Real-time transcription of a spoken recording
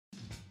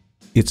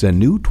It's a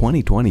new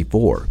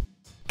 2024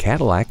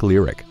 Cadillac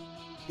LYRIQ.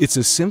 It's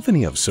a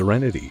symphony of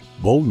serenity,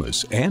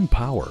 boldness, and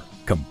power,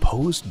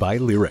 composed by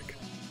LYRIQ.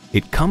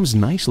 It comes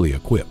nicely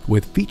equipped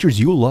with features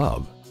you'll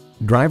love: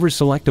 driver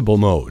selectable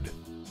mode,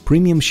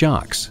 premium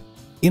shocks,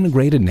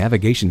 integrated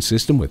navigation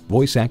system with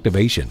voice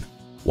activation,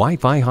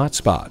 Wi-Fi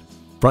hotspot,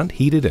 front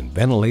heated and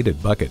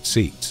ventilated bucket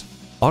seats,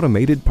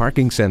 automated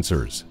parking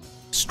sensors,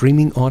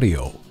 streaming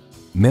audio,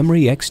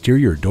 memory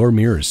exterior door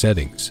mirror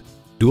settings,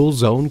 dual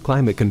zone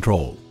climate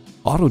control,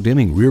 auto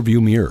dimming rearview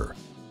mirror,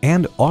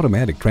 and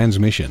automatic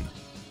transmission.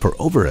 For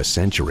over a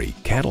century,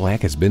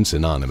 Cadillac has been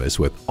synonymous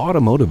with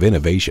automotive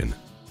innovation.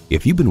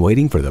 If you've been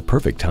waiting for the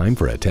perfect time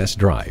for a test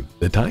drive,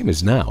 the time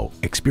is now.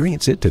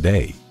 Experience it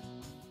today.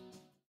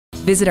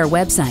 Visit our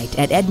website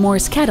at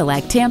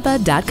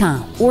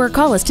edmorsecadillactampa.com or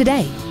call us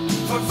today.